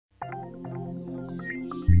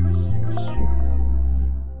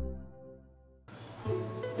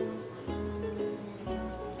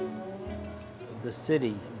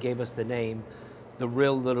city gave us the name, the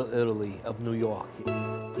real Little Italy of New York.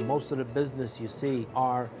 Most of the business you see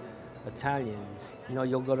are Italians. You know,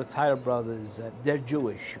 you'll go to Tire Brothers, they're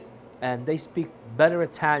Jewish, and they speak better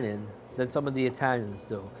Italian than some of the Italians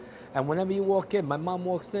do. And whenever you walk in, my mom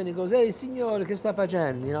walks in and goes, "Hey, signore, che sta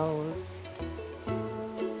facendo?" You know?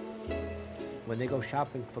 When they go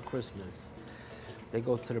shopping for Christmas, they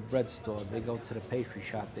go to the bread store, they go to the pastry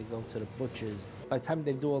shop, they go to the butcher's. By the time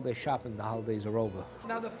they do all their shopping, the holidays are over.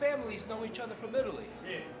 Now the families know each other from Italy.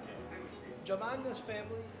 Giovanna's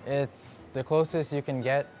family. It's the closest you can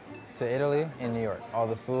get to Italy in New York. All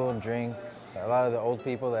the food, drinks, a lot of the old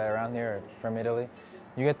people that are around here are from Italy.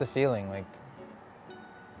 You get the feeling like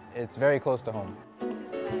it's very close to home.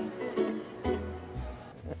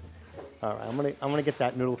 All right, I'm gonna get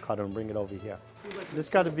that noodle cutter and bring it over here. This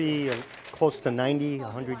got to be close to 90,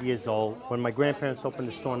 100 years old. When my grandparents opened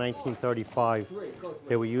the store in 1935,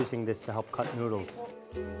 they were using this to help cut noodles.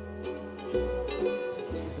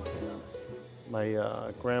 My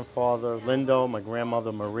grandfather, Lindo, my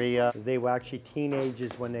grandmother, Maria, they were actually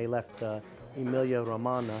teenagers when they left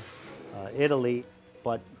Emilia-Romagna, Italy,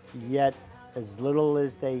 but yet as little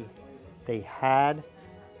as they had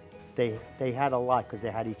a lot because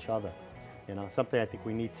they had each other. You know, something I think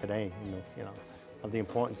we need today, you know, of the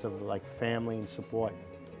importance of like family and support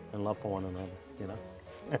and love for one another, you know.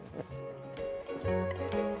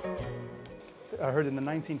 I heard in the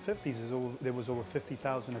 1950s there was over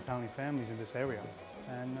 50,000 Italian families in this area.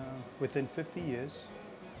 And within 50 years,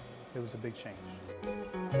 there was a big change.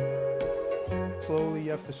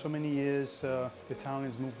 Slowly, after so many years, the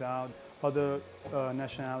Italians moved out. Other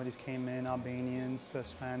nationalities came in, Albanians,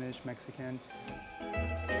 Spanish, Mexican.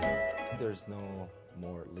 There's no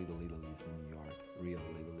more Little Italies in New York, real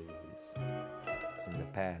Little Italies. So in the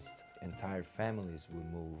past, entire families would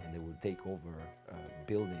move and they would take over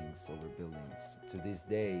buildings over buildings. To this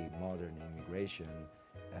day, modern immigration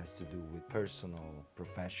has to do with personal,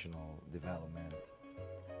 professional development.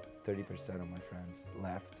 30% of my friends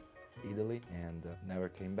left Italy and never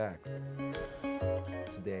came back.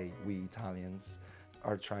 Today, we Italians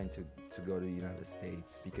are trying to go to the United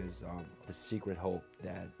States because of the secret hope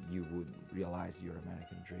that you would realize your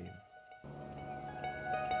American dream.